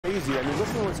crazy. I mean,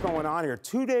 listen to what's going on here.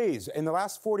 2 days, in the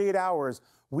last 48 hours,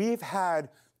 we've had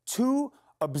 2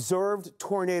 observed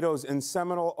tornadoes in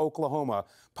Seminole, Oklahoma.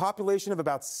 Population of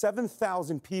about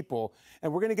 7,000 people.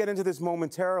 And we're going to get into this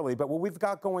momentarily. But what we've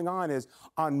got going on is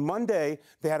on Monday,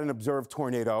 they had an observed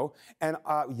tornado. And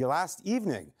last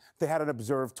evening, they had an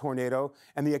observed tornado.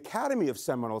 And the Academy of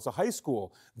Seminole, it's a high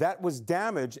school, that was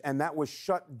damaged and that was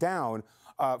shut down.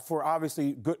 For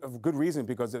obviously good reason,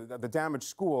 because the damaged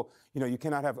school, you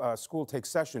cannot have school take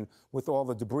session with all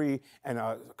the debris and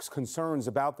concerns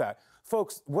about that.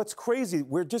 Folks, what's crazy,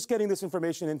 we're just getting this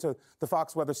information into the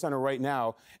Fox Weather Center right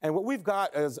now. And what we've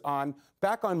got is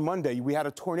back on Monday, we had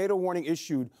a tornado warning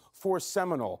issued for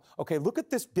Seminole. Okay, look at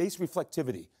this base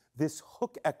reflectivity. This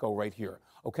hook echo right here,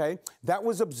 okay? That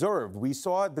was observed. We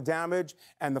saw the damage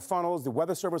and the funnels. The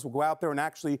Weather Service will go out there and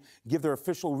actually give their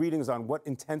official readings on what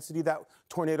intensity that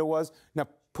tornado was. Now,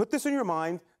 put this in your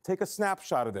mind. Take a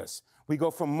snapshot of this. We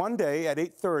go from Monday at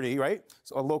 8:30, right,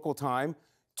 so a local time,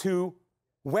 to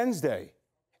Wednesday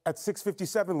at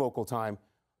 6:57 local time.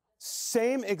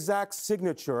 Same exact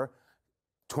signature.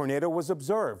 Tornado was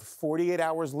observed 48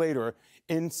 hours later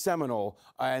in Seminole.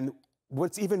 And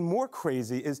what's even more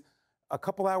crazy is a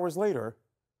couple hours later,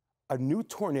 a new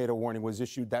tornado warning was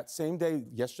issued that same day,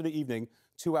 yesterday evening,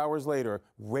 2 hours later,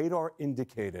 radar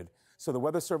indicated. So the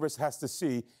Weather Service has to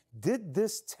see, did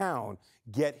this town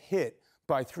get hit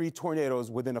by 3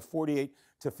 tornadoes within a 48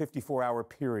 to 54-hour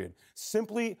period?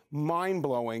 Simply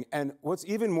mind-blowing. And what's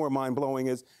even more mind-blowing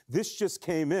is this just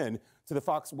came in to the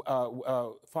Fox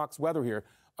Weather here.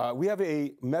 We have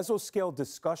a mesoscale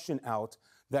discussion out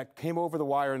that came over the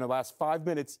wire in the last 5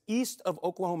 minutes east of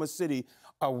Oklahoma City.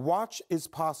 A watch is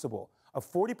possible, a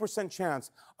 40%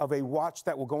 chance of a watch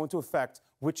that will go into effect,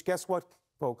 which, guess what,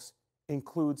 folks,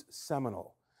 includes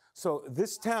Seminole. So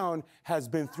this town has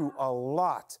been through a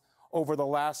lot over the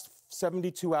last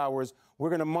 72 hours. We're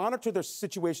going to monitor the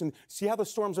situation, see how the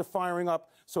storms are firing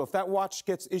up. So if that watch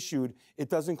gets issued, it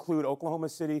does include Oklahoma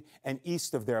City and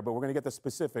east of there, but we're going to get the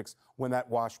specifics when that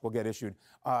watch will get issued.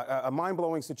 A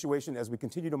mind-blowing situation as we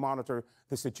continue to monitor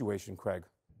the situation, Craig.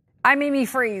 I'm Amy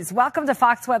Freeze. Welcome to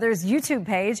Fox Weather's YouTube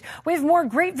page. We have more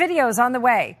great videos on the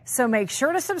way, so make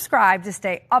sure to subscribe to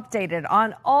stay updated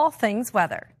on all things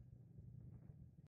weather.